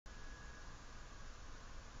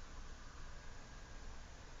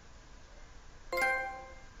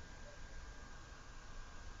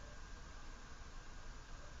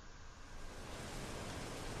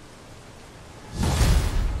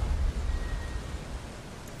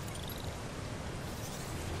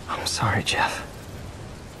I'm sorry, Jeff.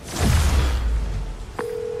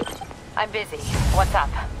 I'm busy. What's up?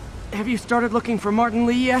 Have you started looking for Martin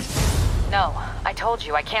Lee yet? No, I told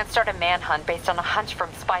you I can't start a manhunt based on a hunch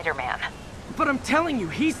from Spider-Man. But I'm telling you,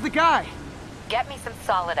 he's the guy. Get me some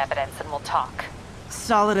solid evidence and we'll talk.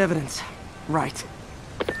 Solid evidence. Right.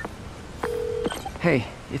 Hey,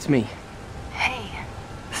 it's me. Hey,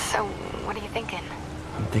 so what are you thinking?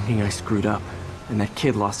 I'm thinking I screwed up, and that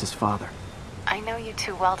kid lost his father. I know you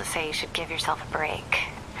too well to say you should give yourself a break.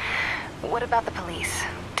 What about the police?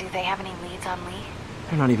 Do they have any leads on Lee?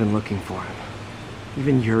 They're not even looking for him.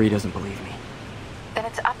 Even Yuri doesn't believe me. Then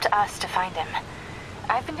it's up to us to find him.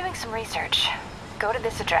 I've been doing some research. Go to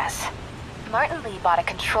this address. Martin Lee bought a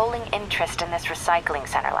controlling interest in this recycling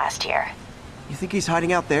center last year. You think he's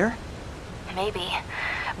hiding out there? Maybe.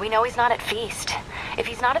 We know he's not at Feast. If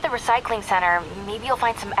he's not at the recycling center, maybe you'll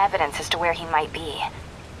find some evidence as to where he might be.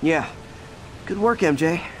 Yeah. Good work,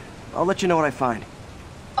 MJ. I'll let you know what I find.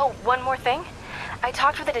 Oh, one more thing. I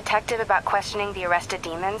talked with a detective about questioning the arrested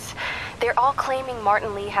demons. They're all claiming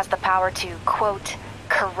Martin Lee has the power to, quote,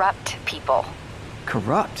 corrupt people.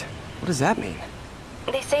 Corrupt? What does that mean?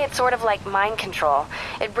 They say it's sort of like mind control.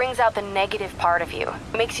 It brings out the negative part of you.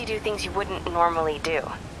 Makes you do things you wouldn't normally do.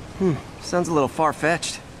 Sounds a little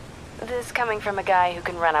far-fetched. This coming from a guy who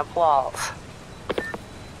can run up walls.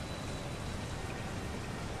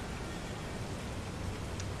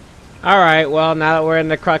 Alright, well, now that we're in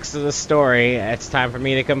the crux of the story, it's time for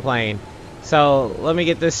me to complain. So, let me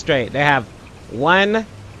get this straight. They have one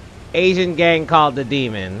Asian gang called the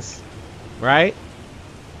Demons, right?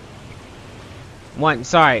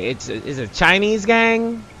 Sorry, it's a Chinese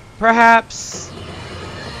gang, perhaps?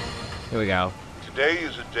 Here we go. Today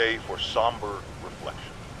is a day for somber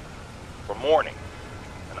reflection, for mourning,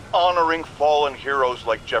 and honoring fallen heroes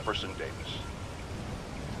like Jefferson Davis.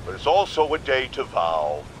 But it's also a day to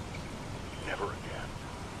vow never again.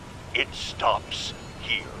 It stops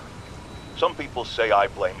here. Some people say I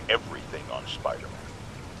blame everything on Spider-Man.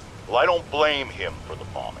 Well, I don't blame him for the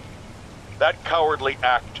bombing. That cowardly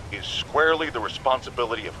act is squarely the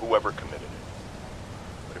responsibility of whoever committed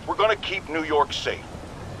it. But if we're going to keep New York safe,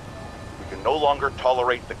 we can no longer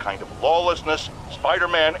tolerate the kind of lawlessness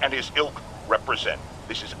Spider-Man and his ilk represent.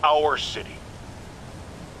 This is our city.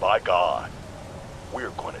 By God, we're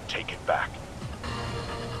going to take it back.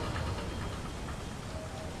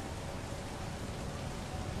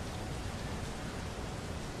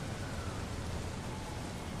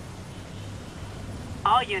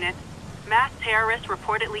 All units, masked terrorists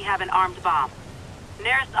reportedly have an armed bomb.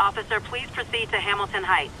 Nearest officer, please proceed to Hamilton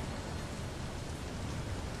Heights.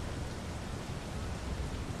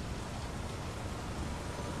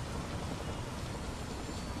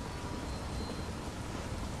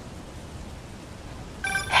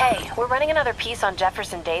 Hey, we're running another piece on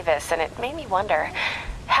Jefferson Davis, and it made me wonder,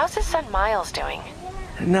 how's his son Miles doing?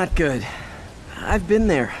 Not good. I've been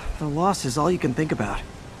there. The loss is all you can think about.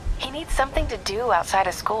 He needs something to do outside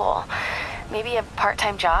of school. Maybe a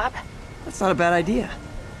part-time job? That's not a bad idea.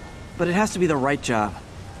 But it has to be the right job.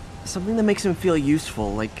 Something that makes him feel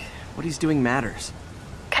useful, like what he's doing matters.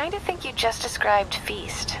 Kinda think you just described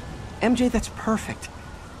Feast. MJ, that's perfect.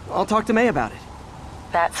 I'll talk to May about it.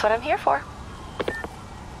 That's what I'm here for.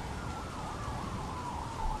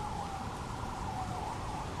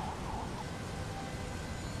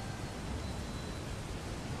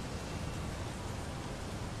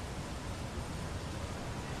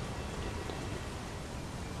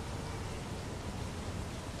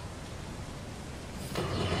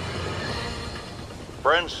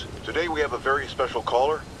 Friends, today we have a very special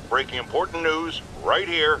caller, breaking important news right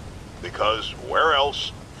here, because where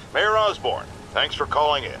else? Mayor Osborn, thanks for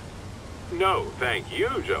calling in. No, thank you,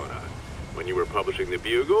 Jonah. When you were publishing the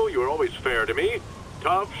Bugle, you were always fair to me.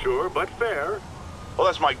 Tough, sure, but fair. Well,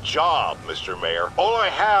 that's my job, Mr. Mayor. All I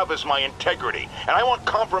have is my integrity, and I won't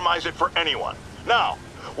compromise it for anyone. Now,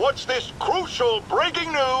 what's this crucial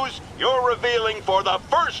breaking news you're revealing for the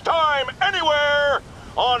first time anywhere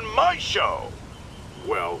on my show?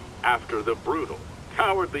 Well, after the brutal,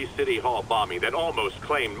 cowardly City Hall bombing that almost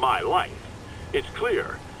claimed my life, it's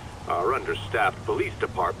clear our understaffed police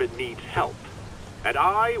department needs help. And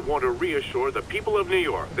I want to reassure the people of New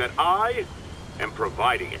York that I am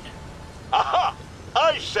providing it. Aha!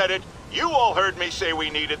 I said it! You all heard me say we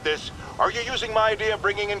needed this. Are you using my idea of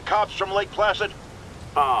bringing in cops from Lake Placid?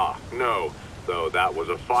 Ah, no. Though that was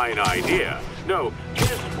a fine idea. No,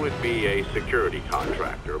 this would be a security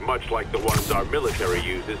contractor, much like the ones our military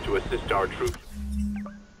uses to assist our troops.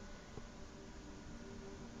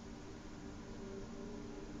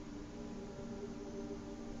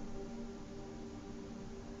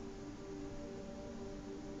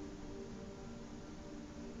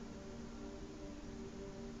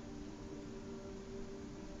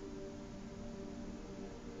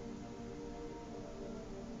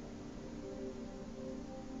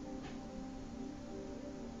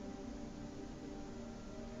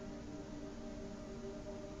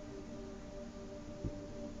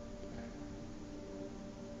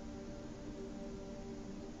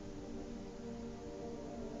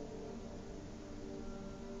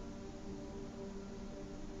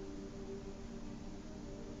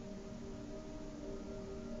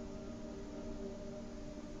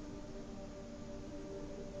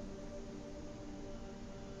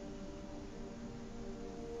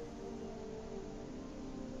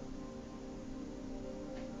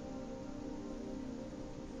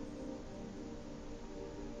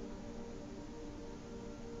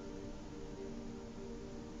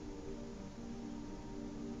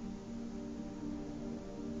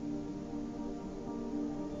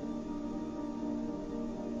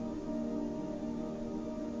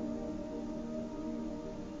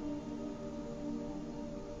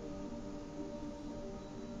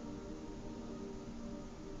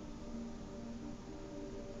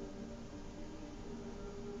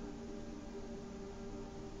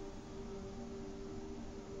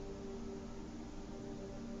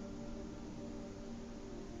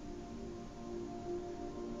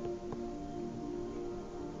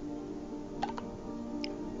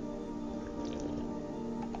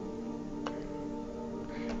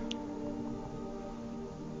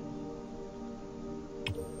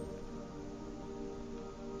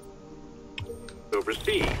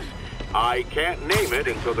 proceed. I can't name it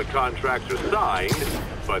until the contracts are signed,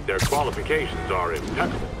 but their qualifications are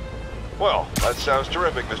impeccable. Well, that sounds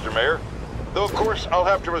terrific, Mr. Mayor. Though, of course, I'll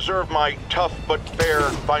have to reserve my tough but fair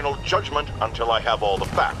final judgment until I have all the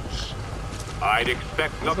facts. I'd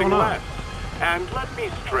expect nothing less. And let me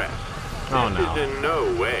stress, this is in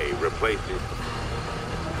no way replacing...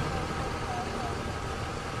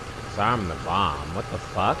 Disarm the bomb. What the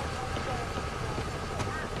fuck?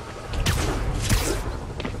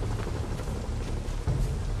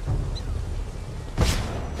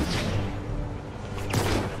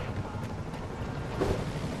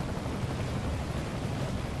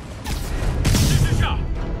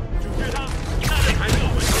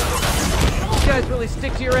 You guys really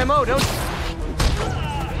stick to your MO, don't you?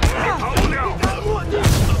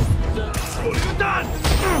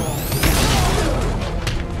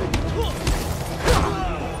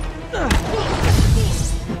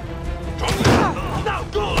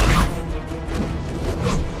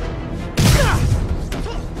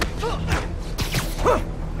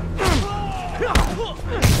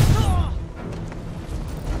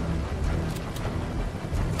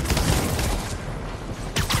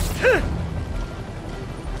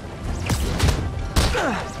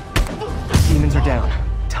 Demons are down.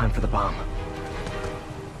 Time for the bomb.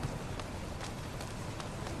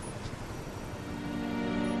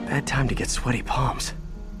 Bad time to get sweaty palms.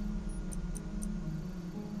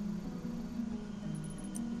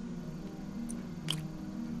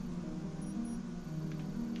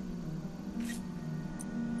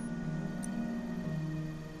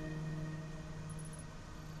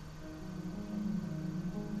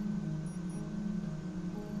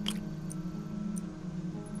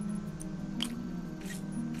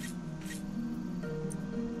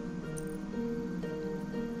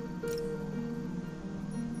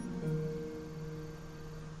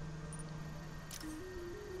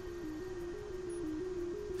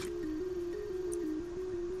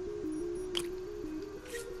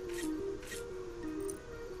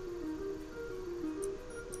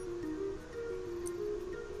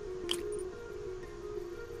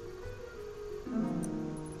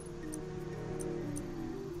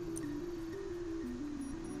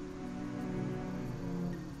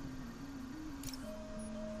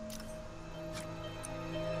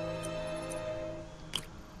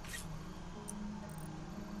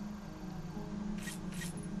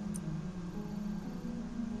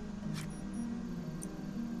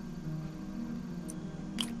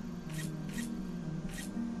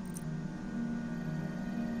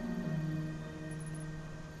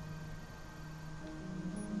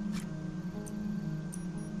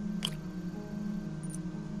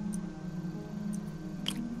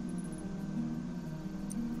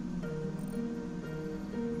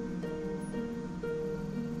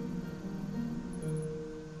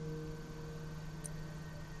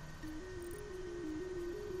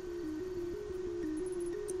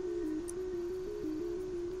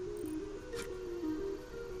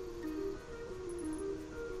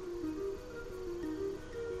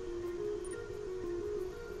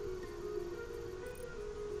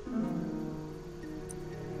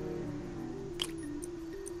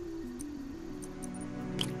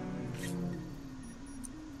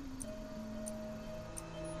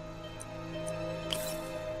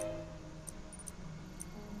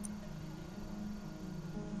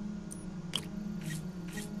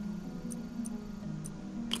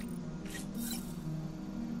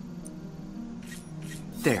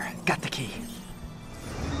 There, got the key.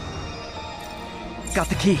 Got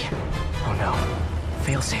the key. Oh no.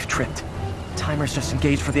 Failsafe tripped. Timer's just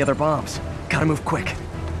engaged for the other bombs. Gotta move quick.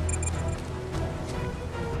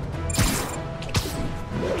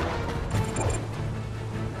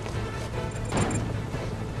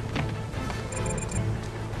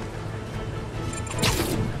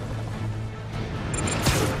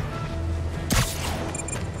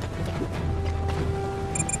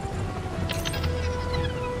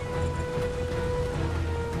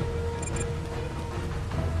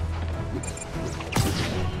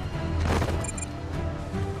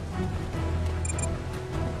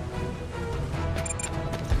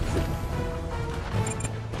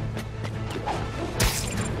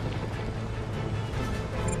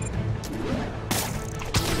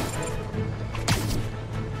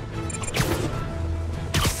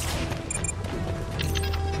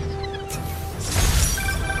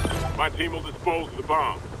 My team will dispose of the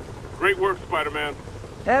bomb. Great work, Spider-Man.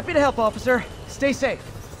 Happy to help, officer. Stay safe.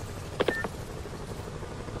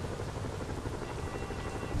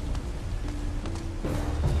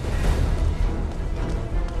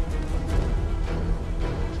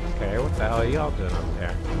 Okay, what the hell are y'all doing up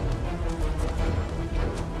there?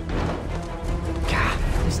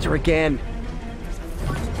 faster again.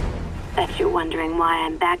 Bet you're wondering why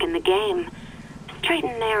I'm back in the game. Straight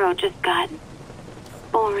and narrow just got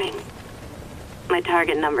boring. My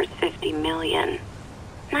target number's 50 million.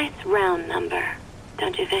 Nice round number,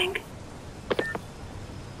 don't you think?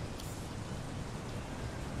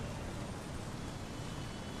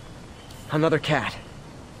 Another cat.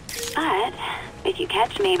 But if you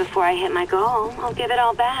catch me before I hit my goal, I'll give it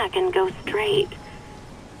all back and go straight.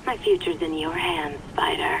 My future's in your hands,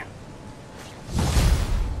 Spider.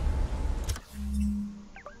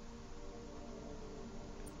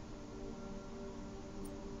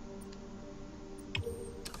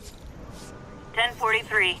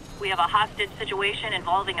 .43. We have a hostage situation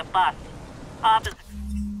involving a bus. Officers,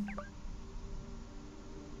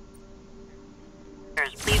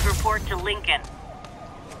 please report to Lincoln.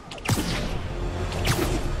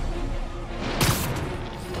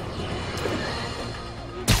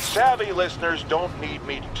 Savvy listeners don't need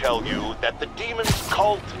me to tell you that the Demon's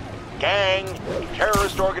cult, gang,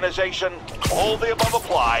 terrorist organization, all the above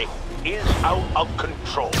apply, is out of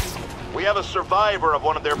control. We have a survivor of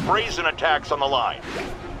one of their brazen attacks on the line.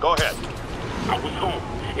 Go ahead. I was home,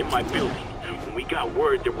 in my building, when we got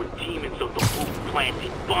word there were demons on the roof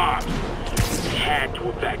planting bombs. We had to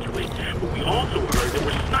evacuate, but we also heard there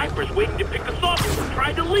were snipers waiting to pick us off and we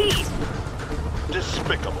tried to leave.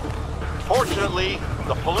 Despicable. Fortunately,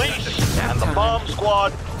 the police and the bomb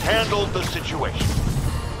squad handled the situation.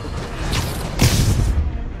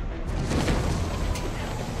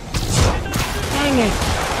 Dang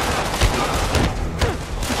it!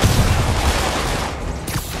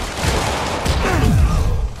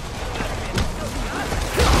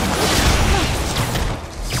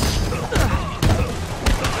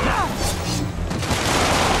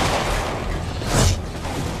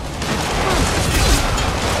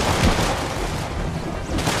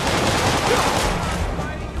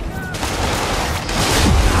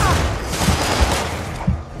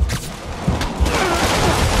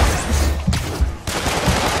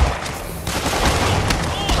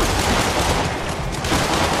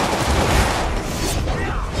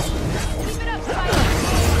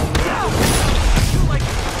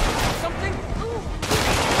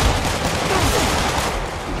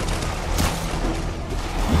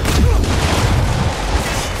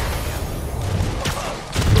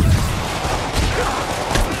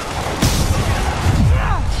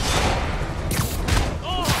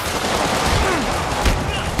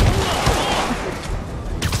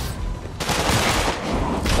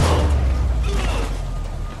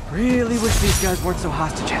 Really wish these guys weren't so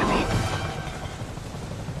hostage happy.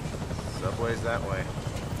 Subway's that way.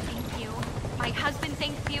 Thank you. My husband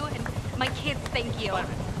thanks you, and my kids thank you.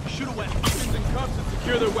 Shoot away. Weapons in cuffs and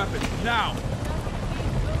secure their weapons. Now!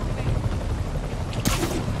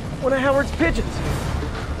 One of Howard's pigeons.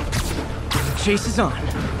 The chase is on.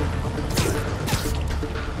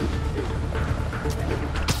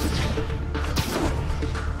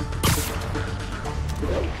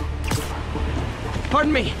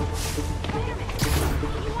 Pardon me.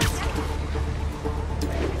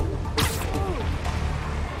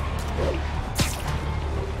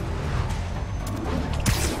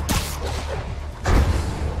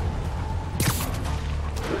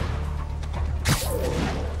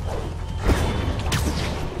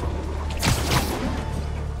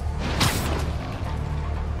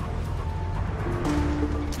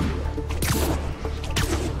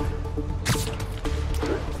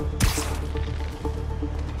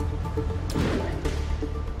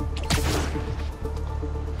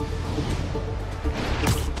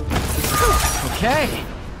 Okay.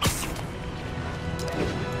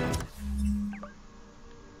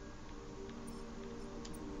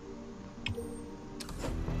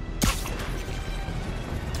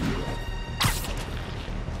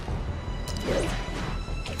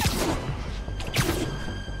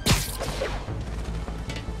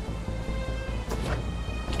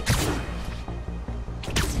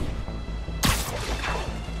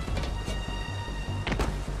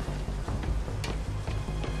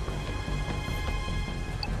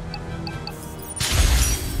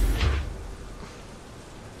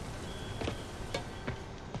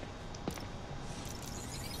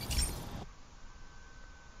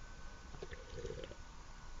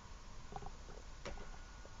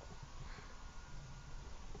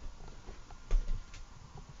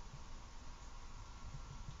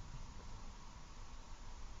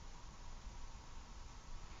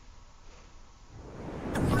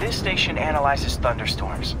 This station analyzes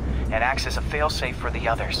thunderstorms and acts as a failsafe for the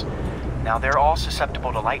others. Now, they're all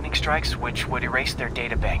susceptible to lightning strikes, which would erase their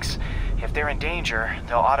databanks. If they're in danger,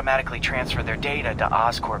 they'll automatically transfer their data to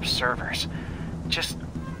Oscorp's servers. Just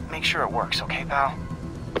make sure it works, okay, pal?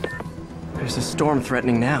 There's a storm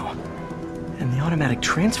threatening now, and the automatic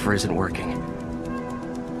transfer isn't working.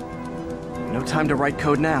 No time to write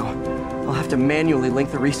code now. I'll have to manually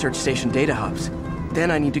link the research station data hubs.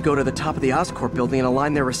 Then I need to go to the top of the Oscorp building and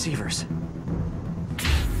align their receivers.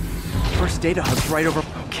 First data hub's right over...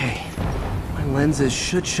 Okay. My lenses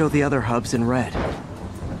should show the other hubs in red.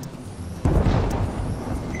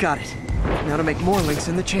 Got it. Now to make more links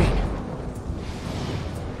in the chain.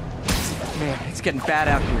 Man, it's getting bad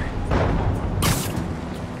out here.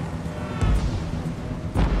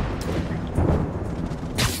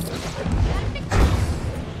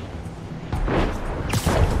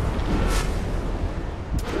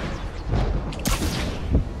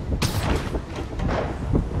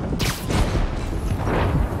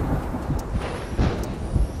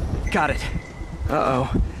 Got it.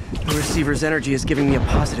 Uh-oh. The receiver's energy is giving me a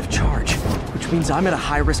positive charge, which means I'm at a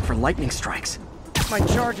high risk for lightning strikes. My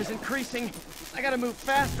charge is increasing. I gotta move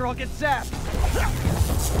fast or I'll get zapped.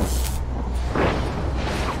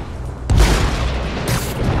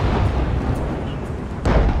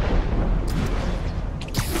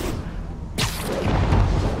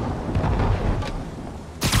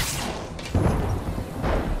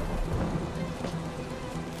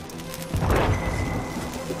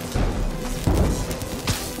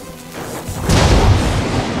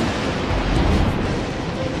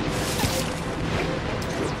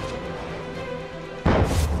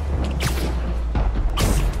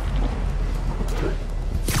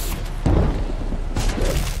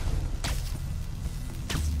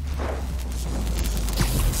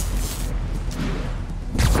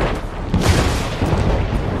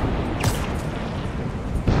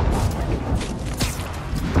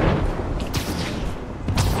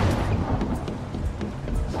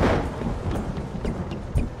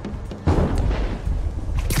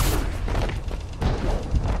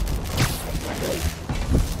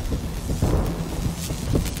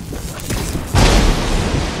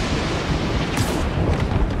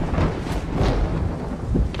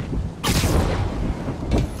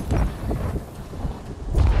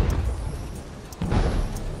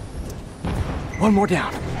 One more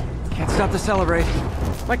down. Can't stop to celebrate.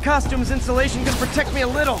 My costume's insulation can protect me a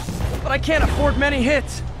little, but I can't afford many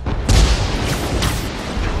hits.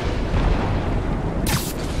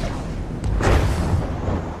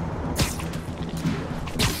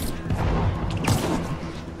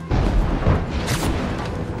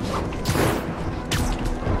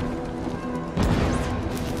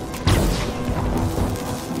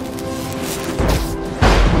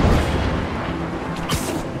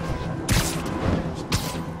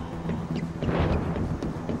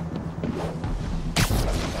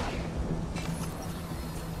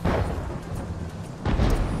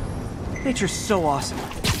 Nature's so awesome,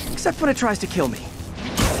 except when it tries to kill me.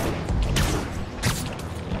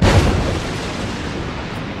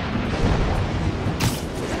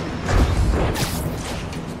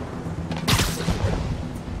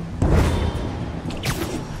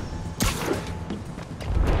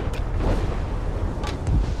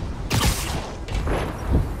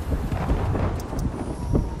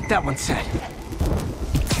 That one's set.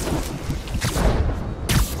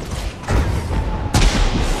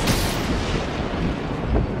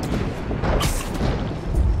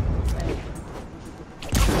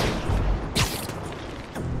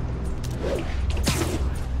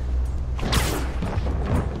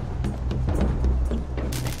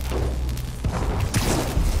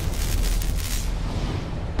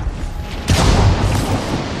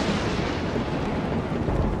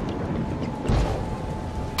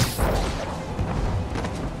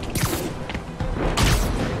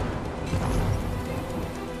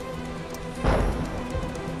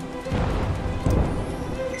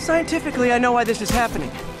 Scientifically, I know why this is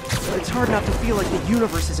happening, but it's hard not to feel like the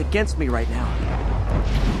universe is against me right now.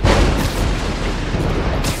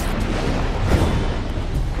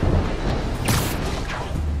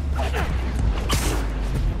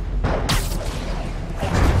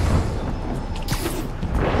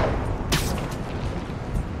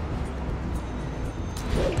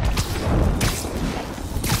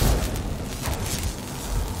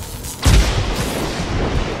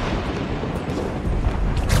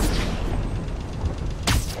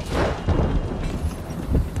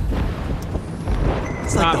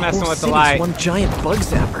 It's like Not messing whole with the city's light. one giant bug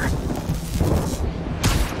zapper.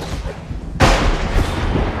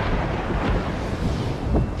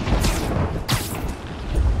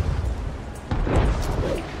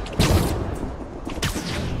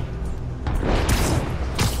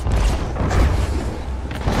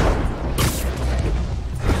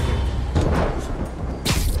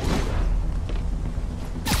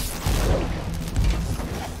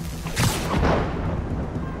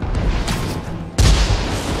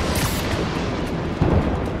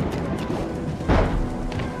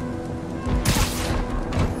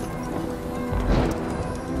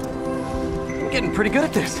 getting pretty good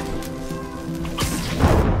at this.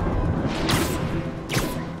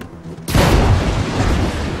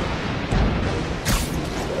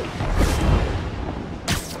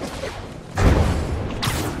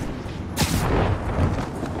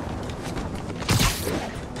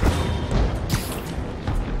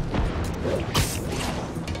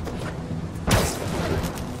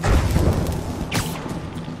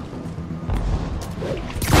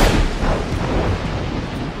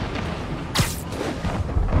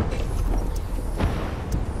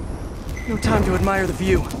 No time to admire the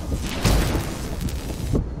view.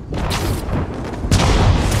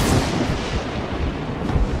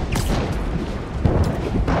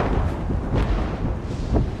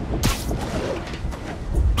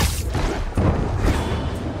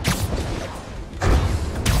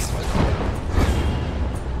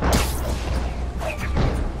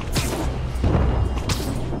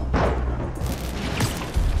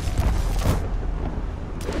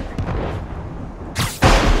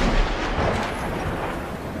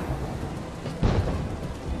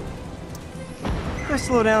 If I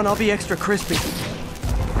slow down, I'll be extra crispy.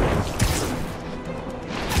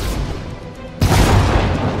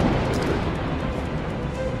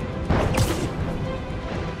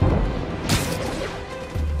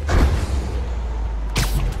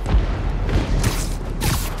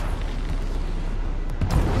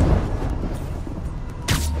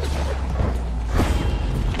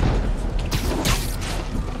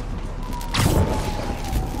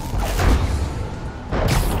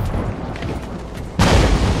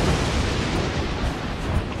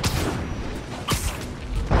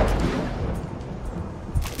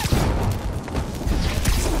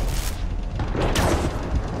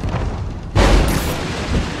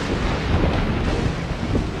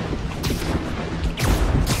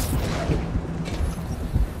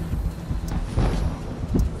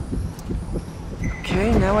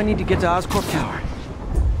 Okay, now I need to get to Oscorp Tower.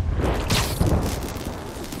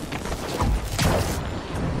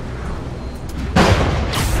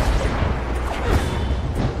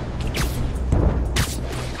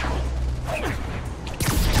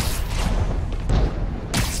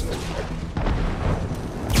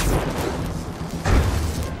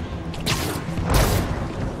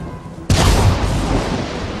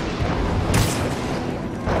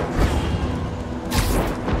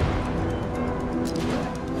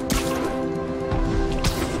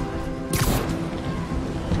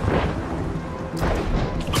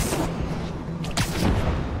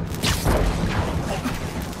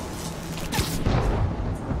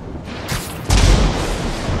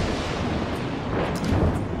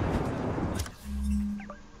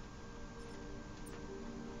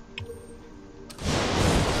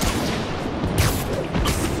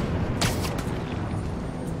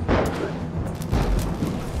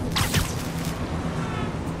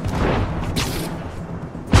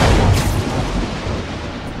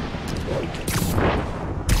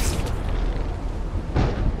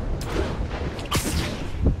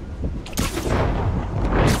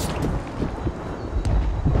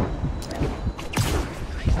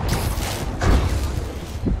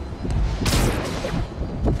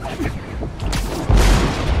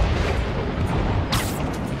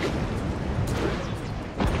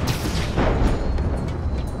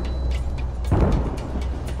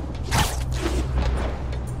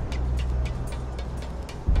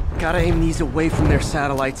 Gotta aim these away from their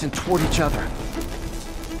satellites and toward each other.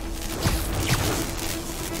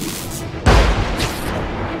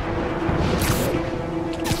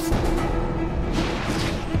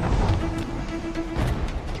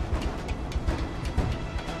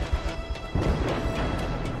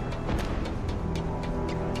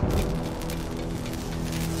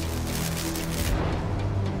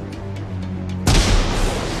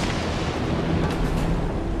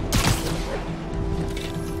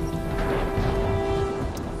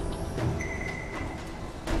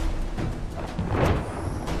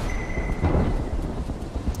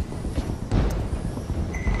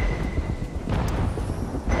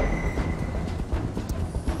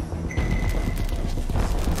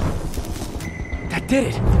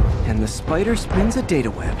 Did it! And the spider spins a data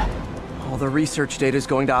web. All the research data is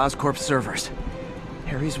going to Oscorp's servers.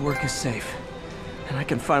 Harry's work is safe, and I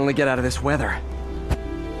can finally get out of this weather.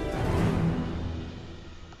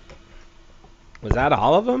 Was that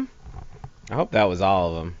all of them? I hope that was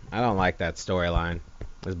all of them. I don't like that storyline.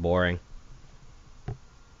 It was boring.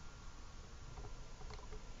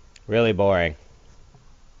 Really boring.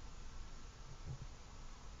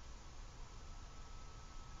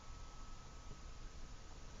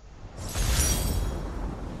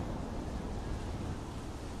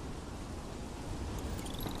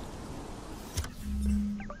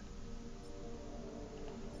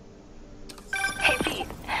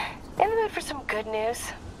 good news?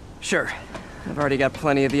 Sure. I've already got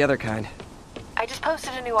plenty of the other kind. I just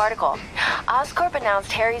posted a new article. Oscorp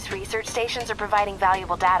announced Harry's research stations are providing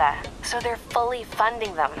valuable data, so they're fully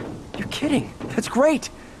funding them. You're kidding. That's great.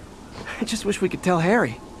 I just wish we could tell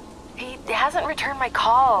Harry. He hasn't returned my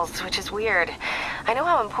calls, which is weird. I know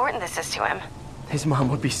how important this is to him. His mom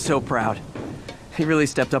would be so proud. He really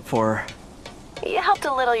stepped up for her. You helped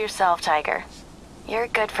a little yourself, Tiger. You're a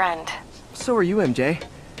good friend. So are you, MJ.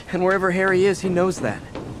 And wherever Harry is, he knows that.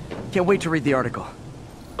 Can't wait to read the article.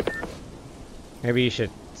 Maybe you should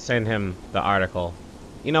send him the article.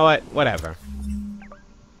 You know what? Whatever.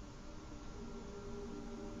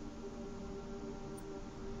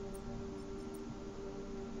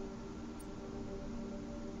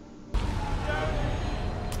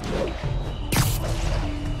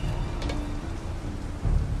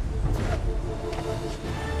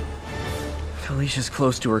 Felicia's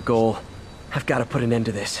close to her goal. I've got to put an end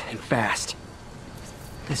to this, and fast.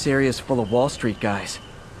 This area's full of Wall Street guys.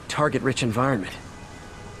 Target-rich environment.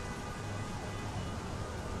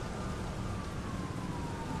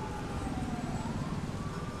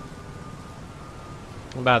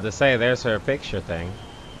 I'm about to say, there's her picture thing.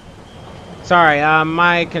 Sorry,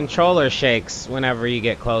 my controller shakes whenever you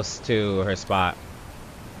get close to her spot.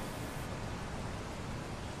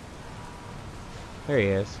 There he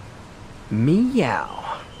is. Meow.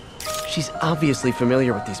 She's obviously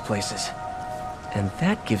familiar with these places. And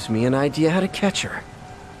that gives me an idea how to catch her.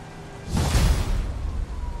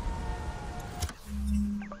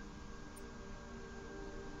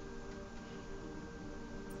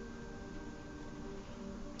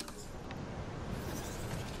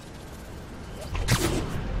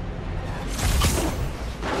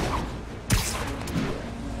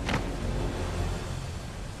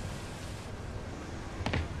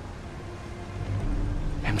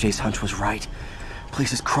 MJ's hunch was right.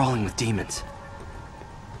 Place is crawling with demons.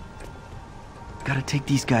 Gotta take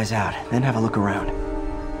these guys out, then have a look around.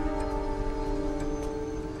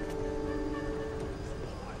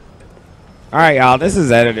 Alright, y'all, this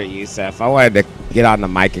is Editor Yusef. I wanted to get on the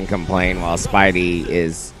mic and complain while Spidey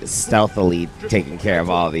is stealthily taking care of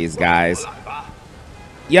all these guys.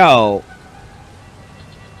 Yo,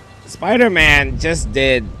 Spider-Man just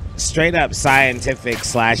did straight up scientific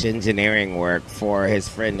 / engineering work for his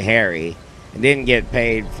friend Harry and didn't get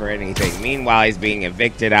paid for anything. Meanwhile, he's being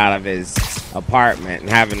evicted out of his apartment and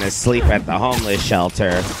having to sleep at the homeless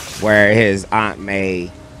shelter where his Aunt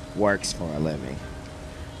May works for a living.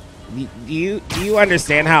 Do you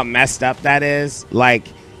understand how messed up that is? Like,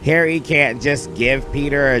 Harry can't just give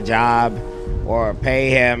Peter a job or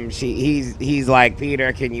pay him. He's like,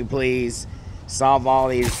 Peter, can you please solve all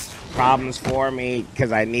these problems for me,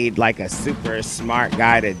 because I need like a super smart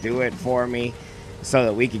guy to do it for me so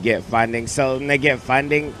that we could get funding. So when they get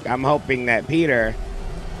funding, I'm hoping that Peter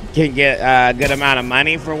can get a good amount of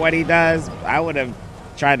money for what he does. I would have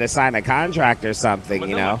tried to sign a contract or something,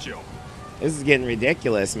 you know. This is getting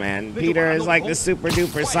ridiculous, man. Peter is like the super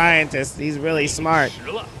duper scientist. He's really smart,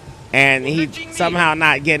 and he's somehow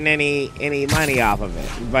not getting any money off of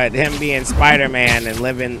it. But him being Spider-Man and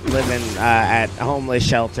living at homeless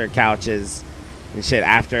shelter couches and shit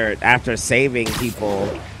after saving people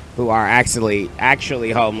who are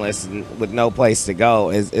actually homeless and with no place to go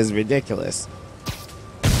is ridiculous.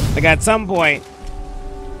 Like, at some point,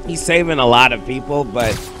 he's saving a lot of people,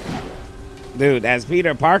 but dude, as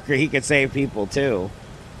Peter Parker, he could save people too.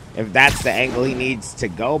 If that's the angle he needs to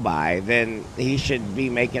go by, then he should be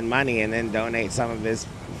making money and then donate some of his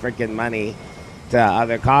freaking money to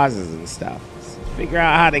other causes and stuff. Figure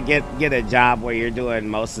out how to get a job where you're doing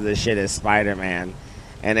most of the shit as Spider-Man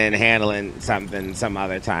and then handling something some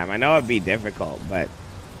other time. I know it'd be difficult, but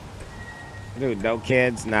dude, no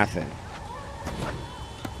kids, nothing.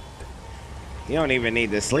 You don't even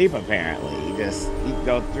need to sleep, apparently. You can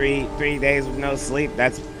go three days with no sleep.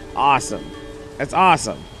 That's awesome. That's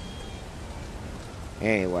awesome.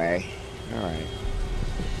 Anyway, all right.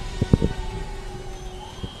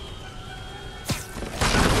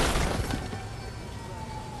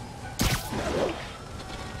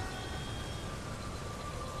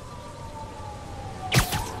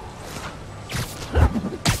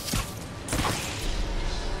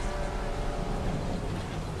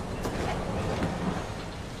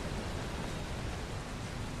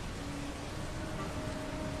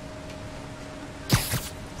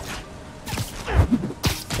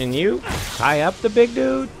 Can you tie up the big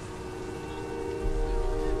dude?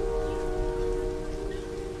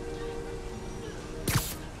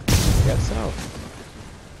 Guess so.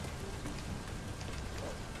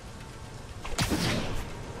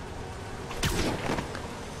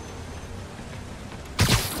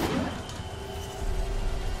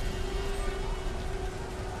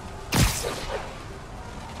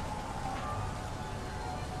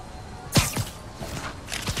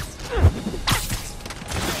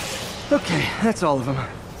 Okay, that's all of them.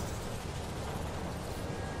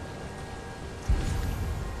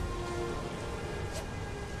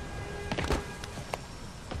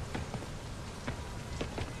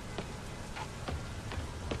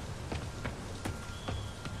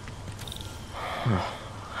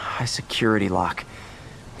 High security lock.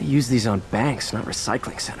 They use these on banks, not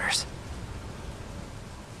recycling centers.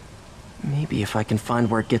 Maybe if I can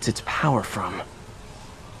find where it gets its power from.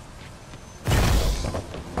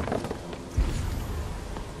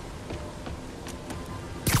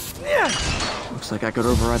 Looks like I could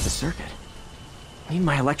override the circuit. Need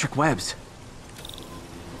my electric webs.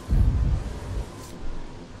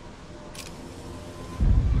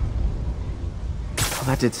 Well,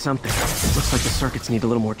 that did something. Looks like the circuits need a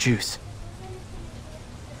little more juice.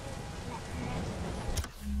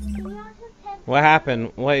 What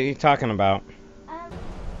happened? What are you talking about?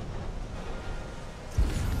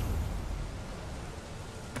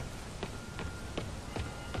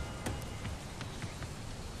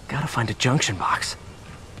 Gotta find a junction box.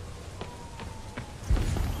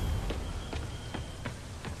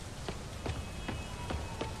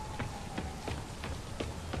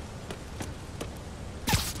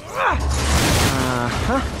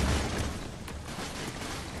 Uh-huh.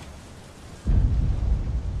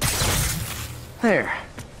 There.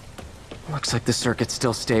 Looks like the circuit's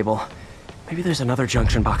still stable. Maybe there's another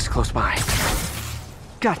junction box close by.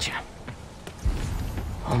 Gotcha.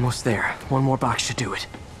 Almost there. One more box should do it.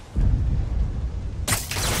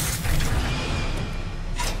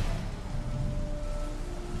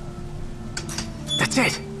 That's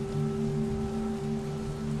it!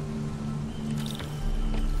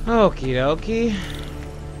 Okie dokie.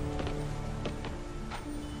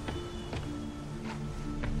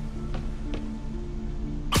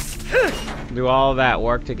 Do all that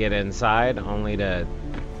work to get inside, only to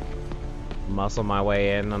muscle my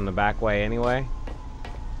way in on the back way anyway?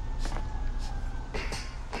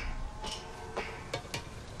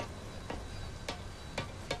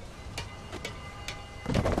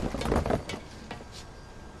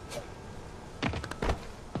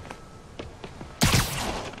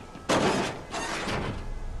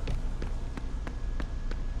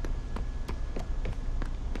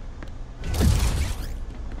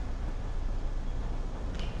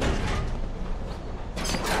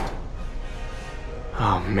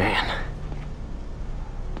 Oh, man.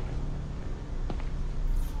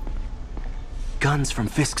 Guns from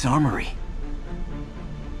Fisk's armory.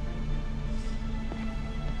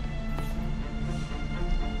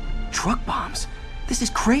 Truck bombs? This is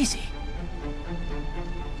crazy.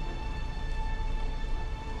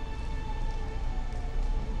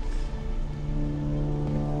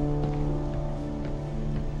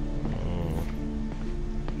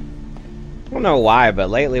 I don't know why,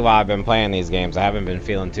 but lately while I've been playing these games, I haven't been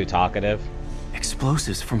feeling too talkative.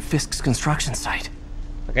 Explosives from Fisk's construction site.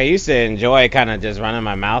 Like, I used to enjoy kind of just running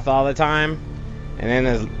my mouth all the time, and then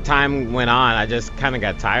as time went on, I just kind of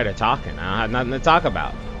got tired of talking. I don't have nothing to talk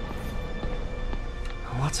about.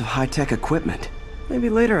 Lots of high-tech equipment. Maybe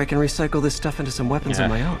later I can recycle this stuff into some weapons of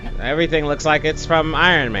my own. Everything looks like it's from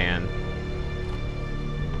Iron Man.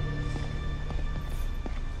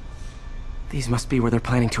 These must be where they're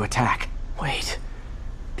planning to attack. Wait,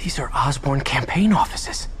 these are Osborn campaign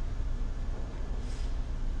offices.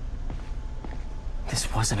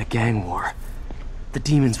 This wasn't a gang war. The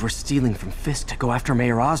demons were stealing from Fisk to go after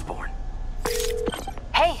Mayor Osborn.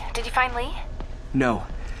 Hey, did you find Lee? No,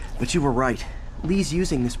 but you were right. Lee's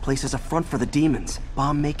using this place as a front for the demons.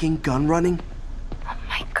 Bomb making, gun running. Oh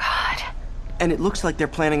my god. And it looks like they're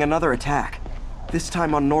planning another attack. This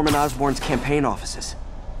time on Norman Osborn's campaign offices.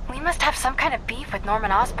 Lee must have some kind of beef with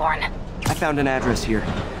Norman Osborn. I found an address here.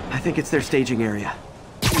 I think it's their staging area.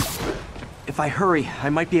 If I hurry, I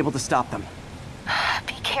might be able to stop them.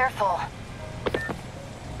 Be careful.